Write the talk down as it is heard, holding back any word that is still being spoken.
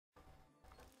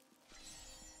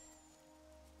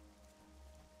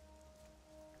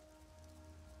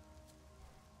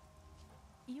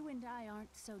and I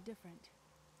aren't so different.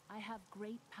 I have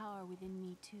great power within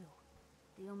me too.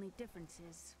 The only difference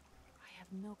is I have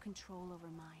no control over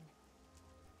mine.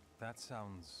 That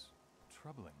sounds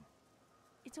troubling.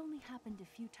 It's only happened a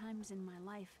few times in my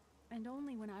life, and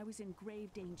only when I was in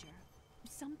grave danger.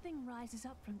 Something rises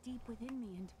up from deep within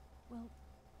me and, well,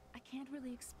 I can't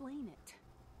really explain it.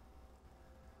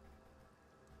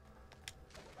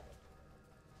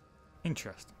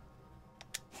 Interesting.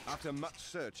 After much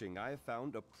searching, I have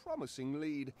found a promising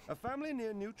lead. A family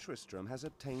near New Tristram has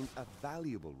obtained a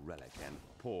valuable relic, and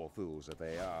poor fools that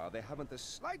they are, they haven't the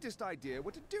slightest idea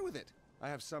what to do with it. I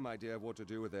have some idea of what to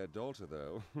do with their daughter,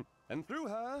 though. And through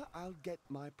her, I'll get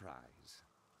my prize.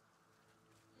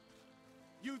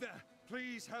 You there!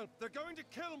 Please help! They're going to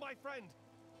kill my friend!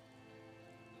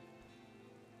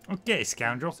 Okay,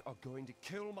 scoundrel. These are going to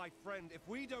kill my friend if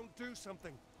we don't do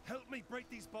something. Help me break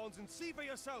these bonds and see for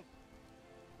yourself.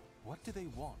 What do they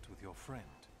want with your friend?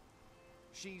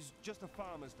 She's just a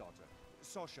farmer's daughter,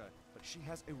 Sasha, but she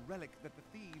has a relic that the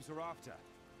thieves are after.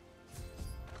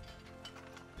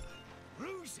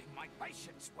 Losing my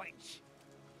patience, wench.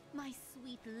 My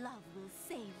sweet love will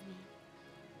save me.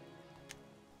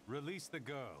 Release the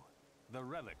girl. The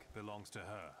relic belongs to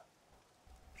her.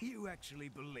 You actually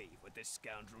believe what this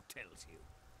scoundrel tells you?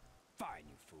 Fine,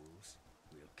 you fools.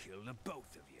 We'll kill the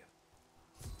both of you.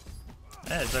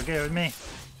 That's okay with me.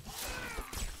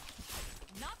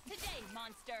 Not today,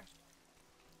 monster.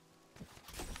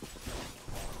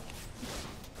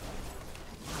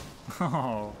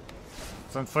 Oh,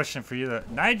 it's unfortunate for you that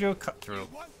Nigel cut through. You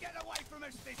won't get away from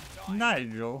us this time.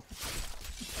 Nigel.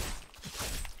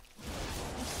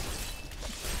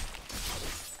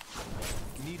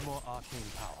 Need more arcane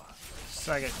power.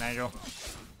 Suck it, Nigel.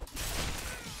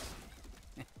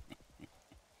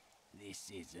 This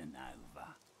isn't over.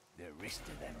 The rest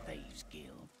of them thieves'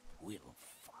 guild will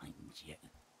find you.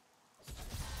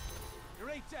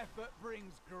 Great effort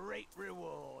brings great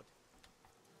reward.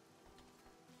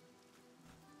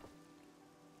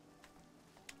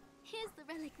 Here's the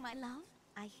relic, my love.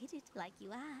 I hid it like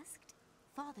you asked.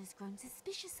 Father's grown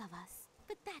suspicious of us,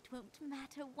 but that won't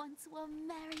matter once we're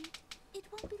married. It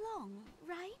won't be long,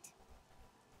 right?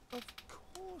 Of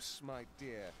course, my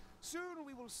dear. Soon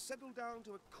we will settle down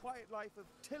to a quiet life of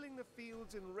tilling the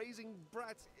fields and raising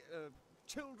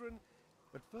children.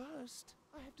 But first,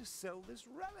 I have to sell this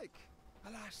relic.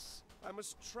 Alas, I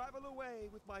must travel away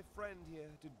with my friend here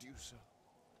to do so.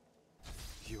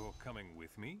 You're coming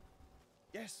with me?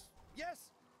 Yes,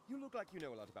 yes! You look like you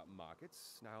know a lot about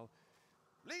markets. Now,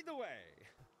 lead the way!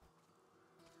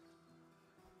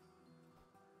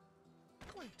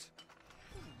 Wait!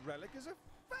 The relic is a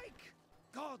fake!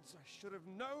 Gods, I should have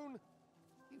known!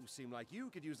 You seem like you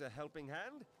could use a helping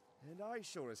hand, and I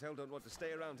sure as hell don't want to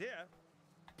stay around here.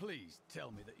 Please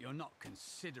tell me that you're not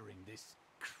considering this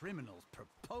criminal's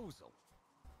proposal.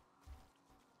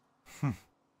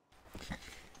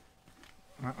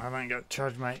 I might go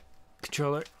charge my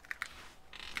controller.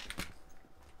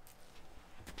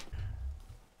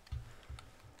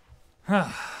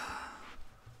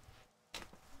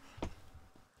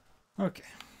 Okay.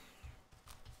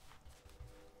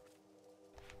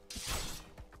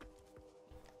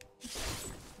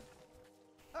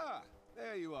 Ah,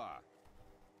 there you are.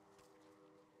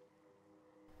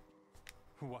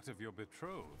 What of your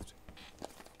betrothed?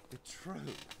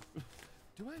 Betrothed?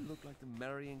 Do I look like the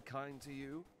marrying kind to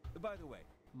you? By the way,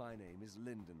 my name is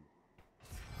Lyndon.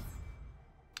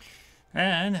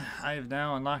 And I've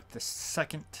now unlocked the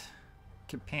second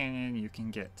companion you can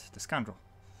get, the scoundrel.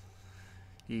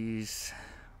 He's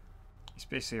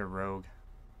basically a rogue.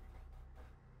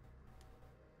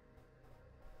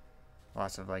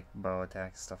 Lots of like bow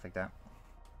attacks, stuff like that.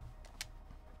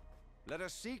 Let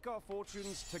us seek our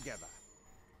fortunes together.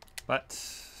 But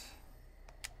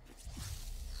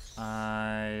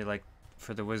I like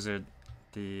for the wizard,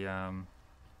 the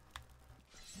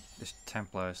this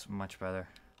Templar is much better.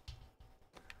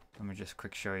 Let me just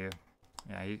quick show you.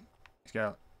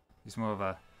 Yeah, he's more of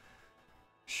a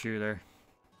shooter.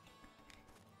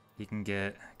 He can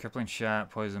get crippling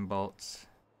shot, poison bolts.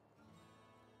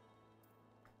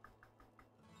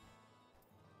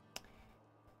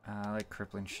 I like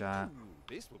crippling shot.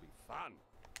 Ooh, this will be fun.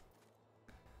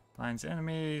 Blinds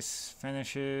enemies,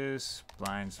 finishes,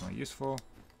 blinds more useful.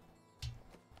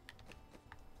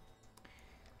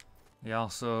 He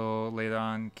also later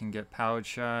on can get powered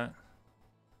shot.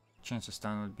 Chance of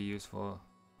stun would be useful.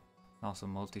 Also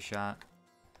multi-shot.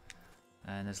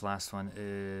 And this last one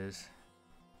is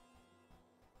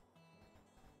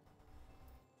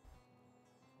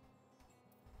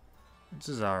this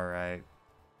is alright.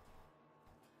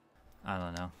 I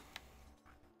don't know.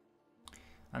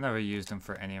 I never used them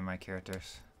for any of my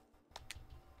characters.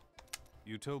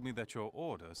 You told me that your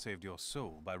order saved your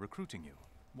soul by recruiting you.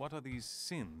 What are these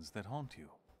sins that haunt you?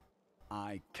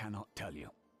 I cannot tell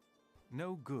you.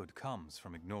 No good comes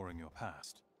from ignoring your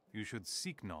past. You should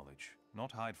seek knowledge,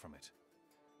 not hide from it.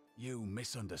 You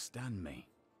misunderstand me.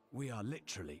 We are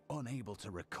literally unable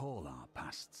to recall our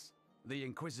pasts. The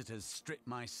Inquisitors stripped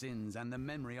my sins and the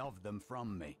memory of them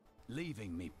from me,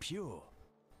 leaving me pure.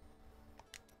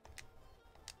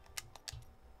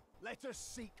 Let us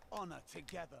seek honor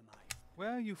together, mate.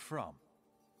 Where are you from?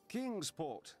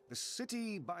 Kingsport, the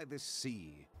city by the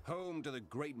sea, home to the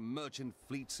great merchant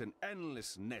fleets and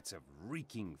endless nets of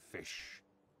reeking fish.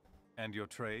 And your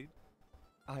trade?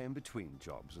 I am between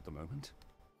jobs at the moment.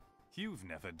 You've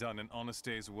never done an honest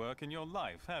day's work in your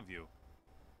life, have you?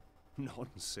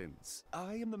 Nonsense.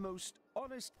 I am the most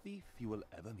honest thief you will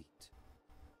ever meet.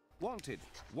 Wanted,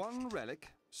 one relic,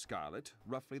 scarlet,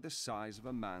 roughly the size of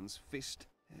a man's fist.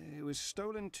 It was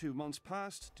stolen 2 months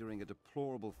past during a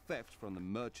deplorable theft from the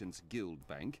Merchants Guild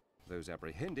Bank. Those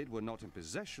apprehended were not in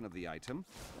possession of the item.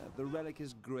 The relic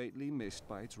is greatly missed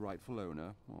by its rightful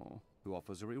owner, who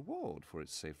offers a reward for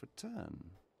its safe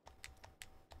return.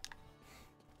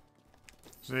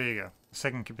 So there you go.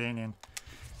 Second companion,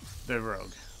 the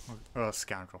rogue, or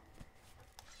scoundrel.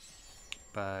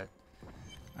 But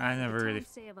I never The really, towns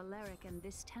say of Alaric and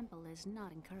this temple is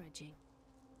not encouraging.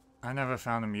 I never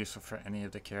found him useful for any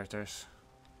of the characters.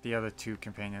 The other 2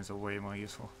 companions are way more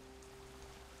useful.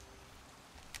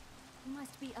 You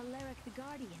must be Alaric the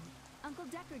Guardian. Uncle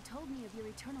Deckard told me of your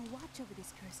eternal watch over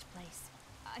this cursed place.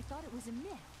 I thought it was a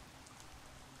myth.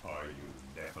 Are you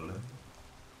Nephilim?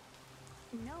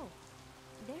 No.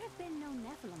 There have been no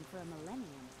Nephilim for a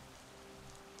millennium.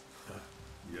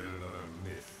 Yet another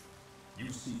myth. You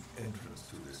seek entrance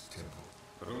to this temple,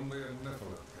 but only a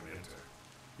Nephilim can enter.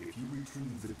 If you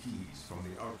retrieve the keys from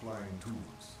the outlying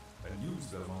tombs and use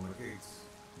them on the gates,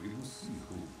 we will see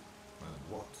who and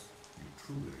what you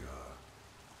truly are.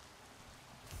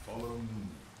 Follow me.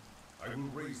 I will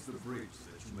raise the bridge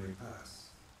that you may pass.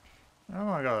 I don't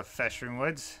want to go to Festering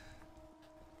Woods.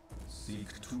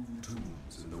 Seek 2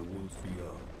 tombs in the woods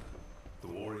beyond. The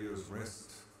warrior's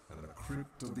rest and the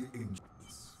crypt of the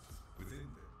ancients within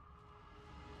them.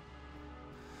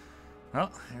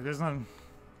 Well, here goes none.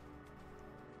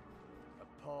 A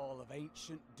pall of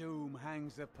ancient doom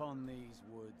hangs upon these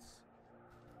woods.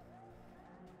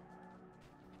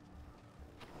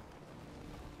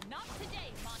 Not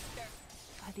today, monster.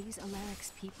 Are these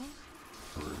Alaric's people?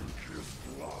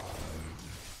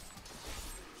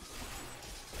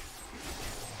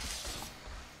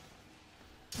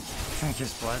 Drink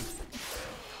his blood.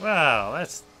 Wow,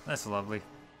 that's lovely.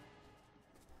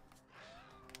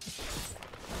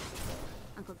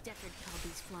 Uncle Deckard called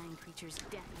these flying creatures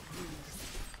death wings.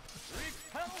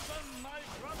 Repel them, my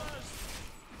brothers!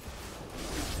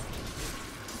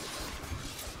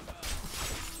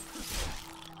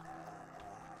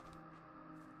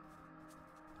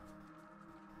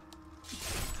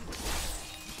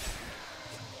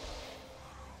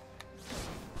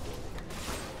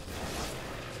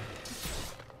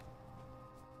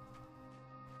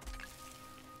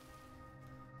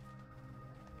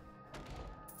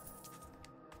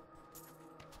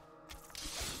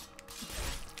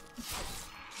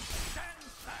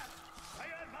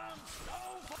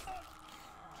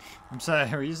 I'm sorry,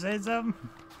 were you saying something?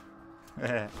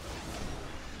 Oh,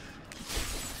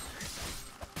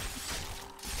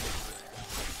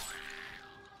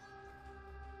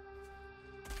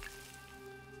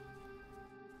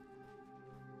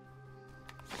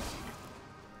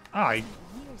 I Years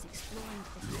exploring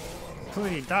this.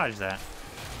 completely dodged that.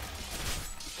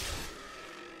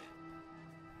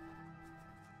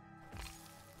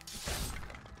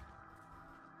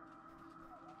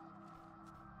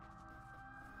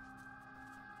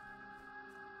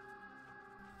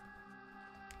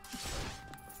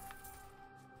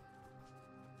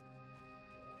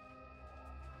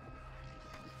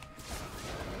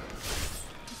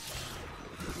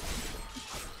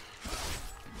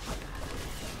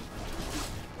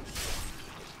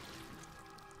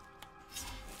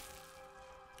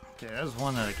 Okay, that was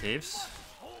one of the caves.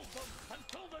 Hold them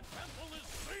until the temple is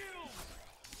sealed!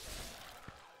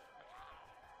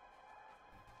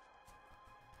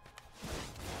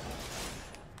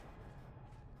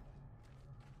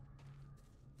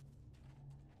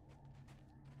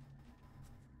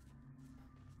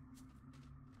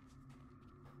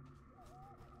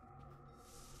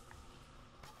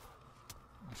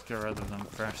 Let's get rid of them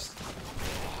first.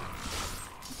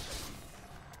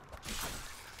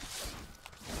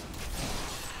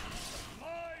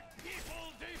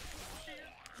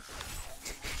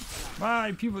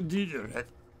 Why people do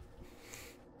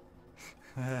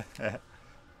that?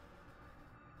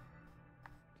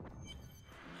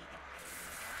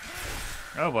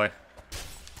 Oh boy.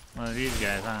 One of these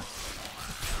guys, huh?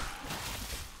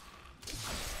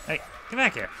 Hey, get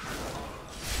back here.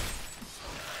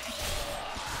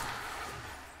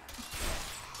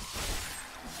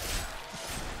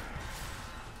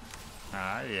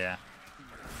 Ah, yeah.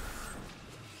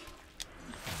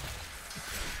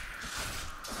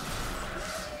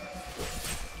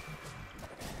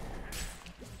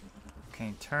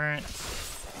 Okay, turret.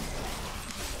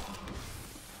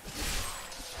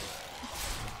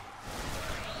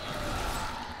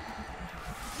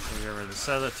 Get over this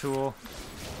other tool.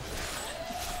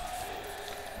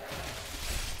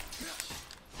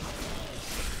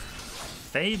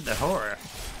 Fade the horror.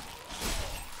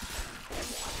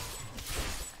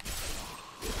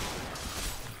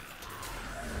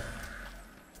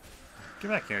 Get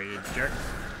back here, you jerk.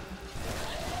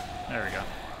 There we go.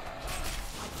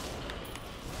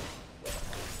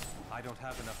 I don't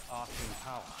have enough arcane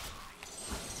power.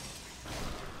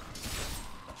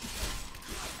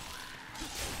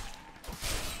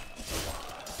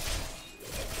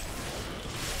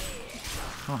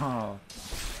 Oh.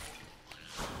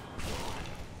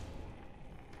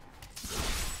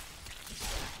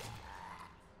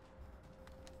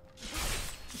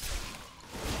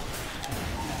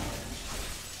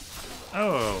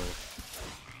 Oh.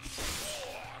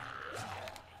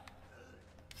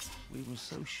 We were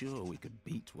so sure we could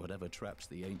beat whatever traps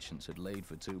the ancients had laid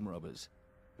for tomb robbers.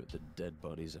 But the dead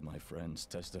bodies of my friends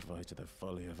testify to the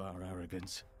folly of our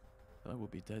arrogance. I will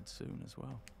be dead soon as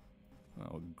well.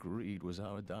 Our greed was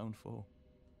our downfall.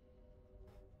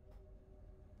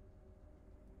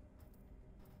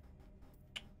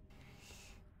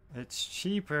 It's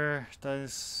cheaper,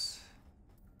 does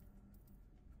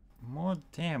more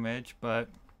damage, but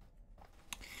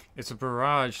it's a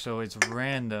barrage, so it's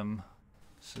random.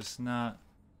 So it's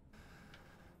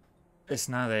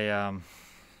not a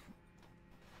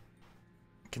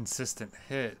consistent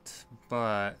hit,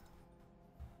 but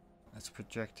it's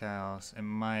projectiles. It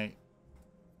might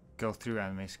go through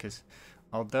enemies, because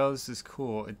although this is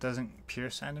cool, it doesn't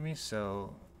pierce enemies,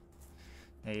 so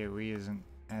AoE isn't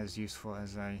as useful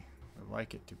as I would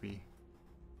like it to be.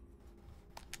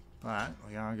 But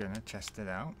we are gonna test it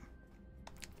out.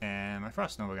 And my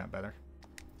Frost Nova got better.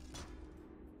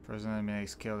 Frozen enemy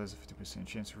is killed has a 50%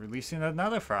 chance of releasing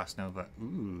another Frost Nova.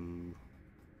 Ooh.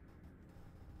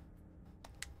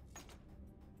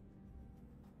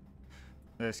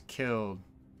 That's killed.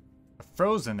 A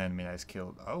frozen enemy that's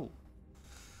killed. Oh.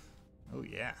 Oh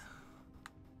yeah.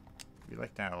 We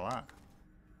like that a lot.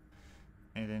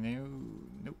 And a new,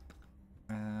 nope.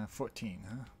 14,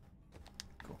 huh?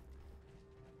 Cool.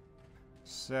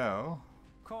 So.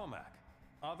 Cormac,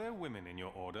 are there women in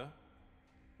your order?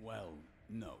 Well,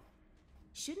 no.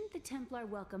 Shouldn't the Templar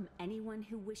welcome anyone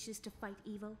who wishes to fight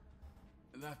evil?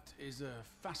 That is a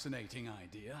fascinating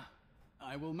idea.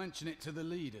 I will mention it to the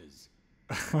leaders.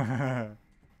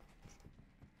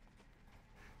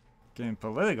 Getting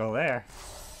political there.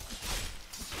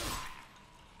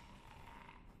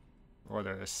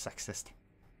 Order is sexist.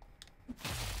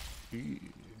 Ew.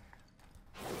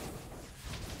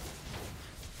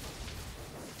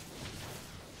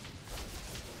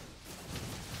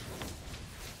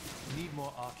 Need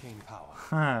more arcane power.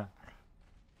 Huh.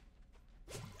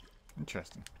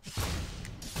 Interesting.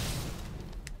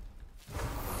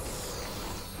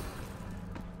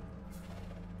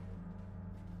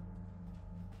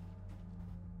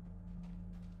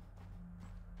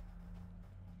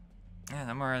 Man,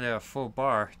 I'm already at a full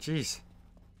bar. Jeez.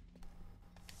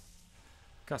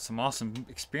 Got some awesome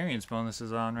experience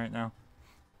bonuses on right now.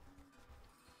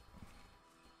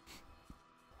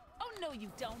 Oh no,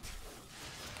 you don't.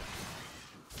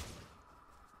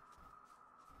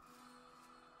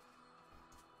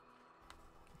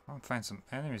 I'll find some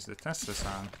enemies to test this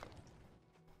on.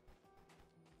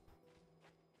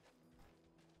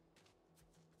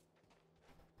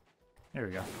 Here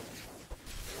we go.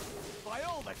 By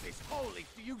all that is holy,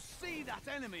 do you see that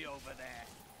enemy over there?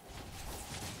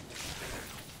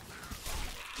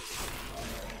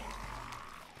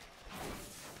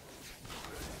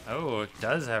 Oh, it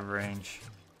does have range.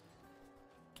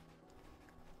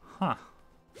 Huh.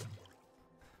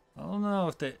 I don't know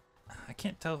if I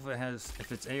can't tell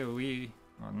if it's AoE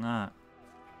or not.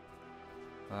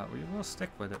 But we will stick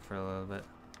with it for a little bit.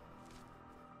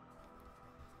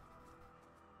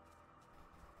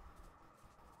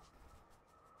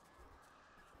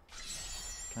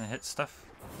 Can I hit stuff?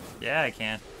 Yeah, I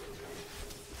can.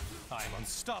 I'm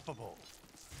unstoppable.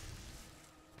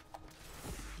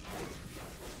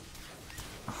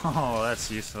 Oh,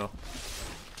 that's useful.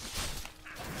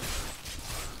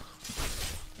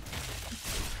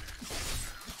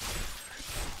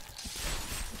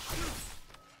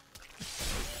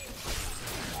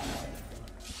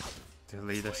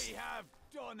 Delete us. We have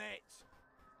done it.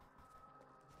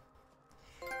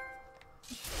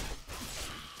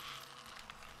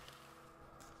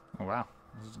 Oh wow,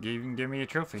 even give me a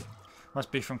trophy.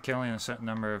 Must be from killing a certain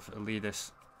number of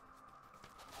elitists,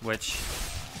 which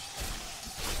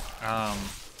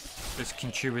is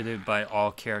contributed by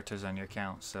all characters on your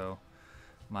account. So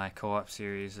my co-op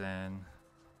series and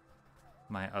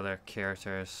my other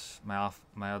characters, my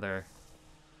other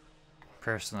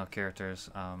personal characters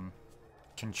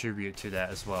contribute to that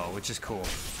as well, which is cool.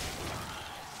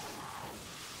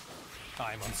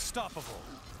 I'm unstoppable.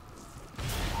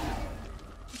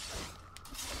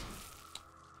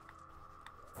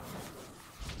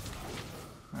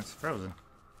 It's frozen.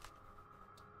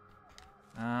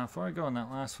 Before I go on that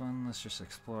last one, let's just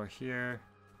explore here.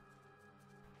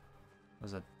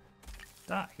 There's a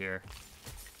dot here.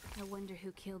 I wonder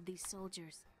who killed these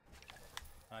soldiers.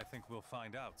 I think we'll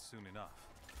find out soon enough.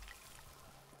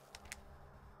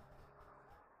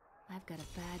 I've got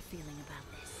a bad feeling about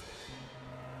this.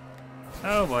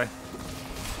 Oh boy.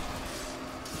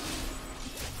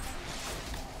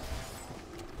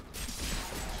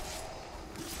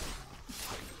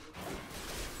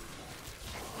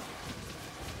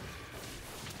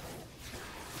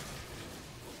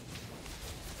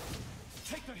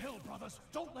 Take the hill, brothers.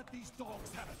 Don't let these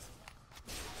dogs have it.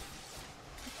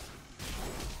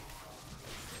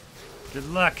 Good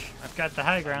luck. I've got the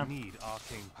high I ground. need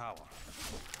arcane power.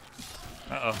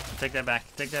 Uh-oh. Take that back.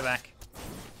 Take that back.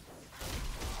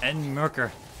 And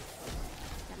Merker.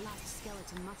 That last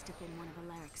skeleton must have been one of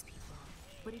Alaric's people.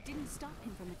 But it didn't stop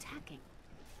him from attacking.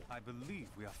 I believe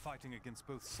we are fighting against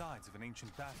both sides of an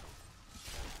ancient battle.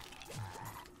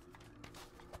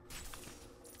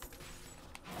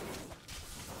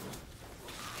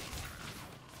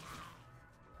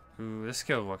 Ooh, this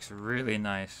skill looks really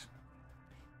nice.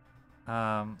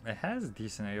 It has a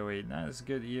decent AoE, not as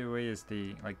good AoE as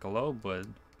the glow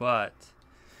would, but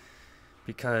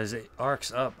because it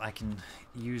arcs up, I can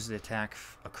use the attack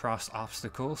across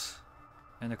obstacles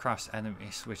and across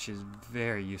enemies, which is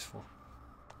very useful.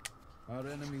 Our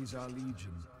enemies are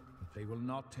legion, but they will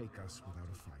not take us without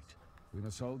a fight. We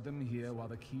must hold them here while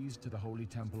the keys to the Holy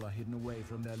Temple are hidden away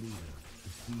from their leader, the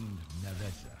fiend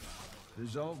Nevedja.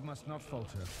 Resolve must not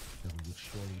falter, or we would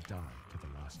surely die to the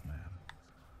last man.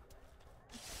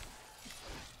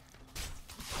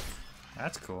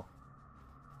 That's cool.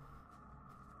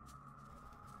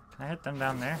 Can I hit them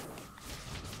down there?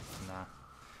 Nah.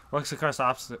 Works across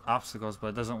obstacles, but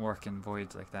it doesn't work in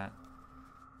voids like that.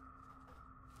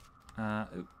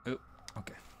 Oop,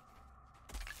 okay.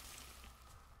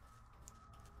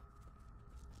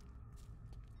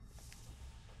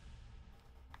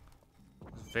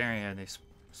 It's very handy,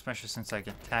 especially since I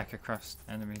can attack across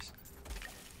enemies.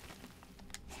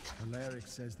 Alaric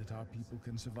says that our people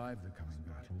can survive the coming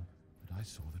battle, but I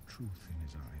saw the truth in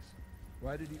his eyes.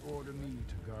 Why did he order me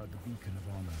to guard the beacon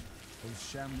of honor? Those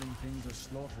shambling things are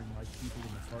slaughtering my people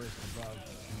in the forest above,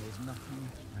 and there's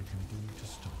nothing I can do to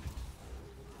stop it.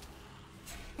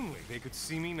 Only they could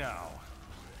see me now.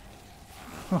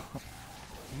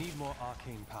 Need more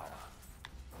arcane power.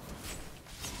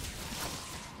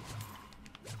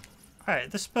 Alright,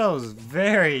 this spell is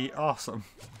very awesome.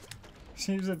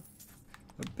 Seems a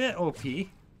bit OP.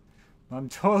 I'm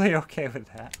totally okay with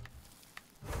that.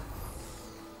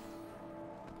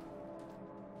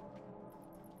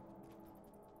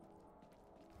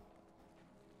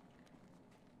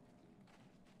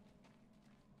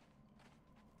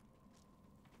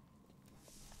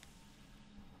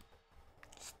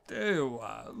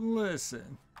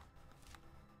 Listen.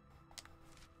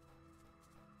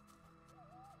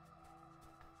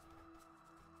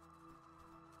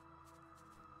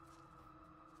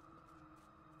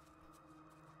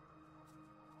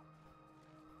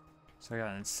 So I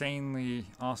got an insanely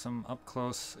awesome up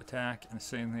close attack and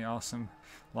insanely awesome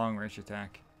long range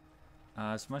attack.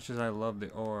 As much as I love the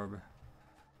orb,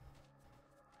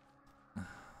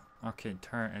 Arcane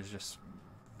Turn is just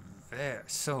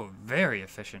very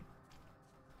efficient.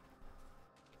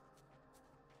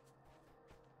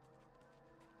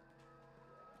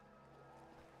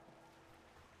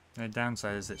 The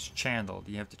downside is it's channeled.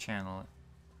 You have to channel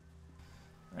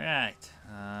it. Right.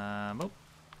 Boop.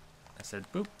 I said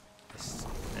boop.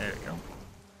 There we go.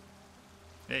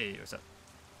 Hey, what's up?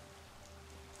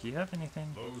 Do you have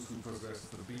anything? Those who possess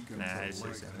the beacons Nah, of it's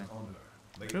light just and honor,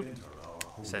 they Boop. enter our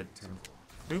holy Said temple.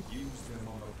 boop. Use them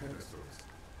on our pedestals,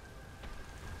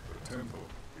 The temple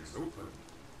is open.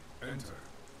 Enter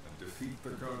and defeat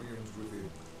the guardians within.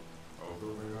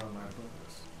 Although they are my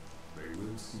brothers, they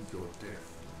will seek your death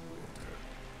when you enter.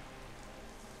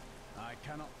 I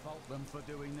cannot fault them for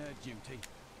doing their duty.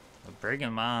 Bring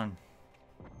him on.